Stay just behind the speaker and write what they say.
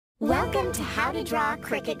Welcome to How to Draw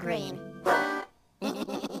Cricket Green.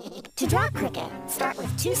 To draw Cricket, start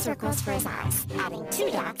with 2 circles for his eyes, adding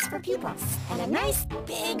 2 dots for pupils, and a nice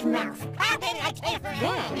big mouth.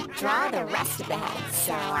 Then, draw the rest of the head,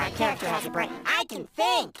 so our character has a brain. I can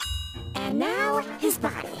think! And now, his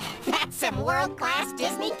body. That's some world-class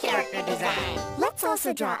Disney character design. Let's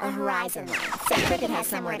also draw a horizon line, so Cricket has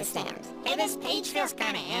somewhere to stand. Hey, this page feels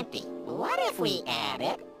kinda empty. What if we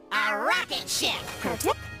added a rocket ship? Pro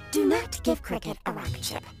tip, do not give Cricket a rocket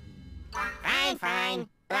ship. Fine.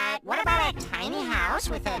 But what about a tiny house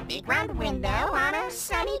with a big round window on a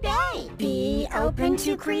sunny day? Be open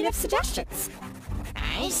to creative suggestions.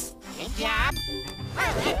 Nice. Good job.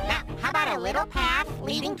 Now, how about a little path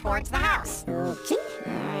leading towards the house? Okay.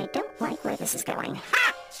 I don't like where this is going.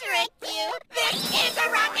 Ha! Tricked you! This is a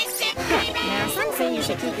rocket ship, baby! Now, some say you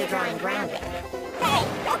should keep your drawing grounded. Hey,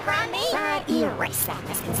 don't ground me! But erase that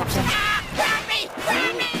misconception. Ah! Ground me!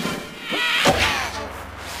 Ground me!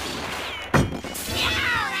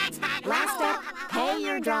 Last up, pay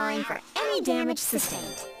your drawing for any damage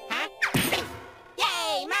sustained. Huh?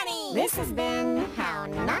 Yay, money! This has been How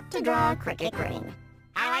Not to Draw Cricket Green.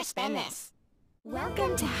 How do I spend this?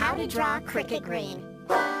 Welcome to How to Draw Cricket Green.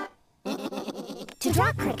 To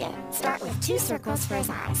draw Cricket, start with 2 circles for his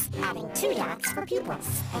eyes, adding 2 dots for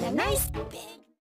pupils, and a nice big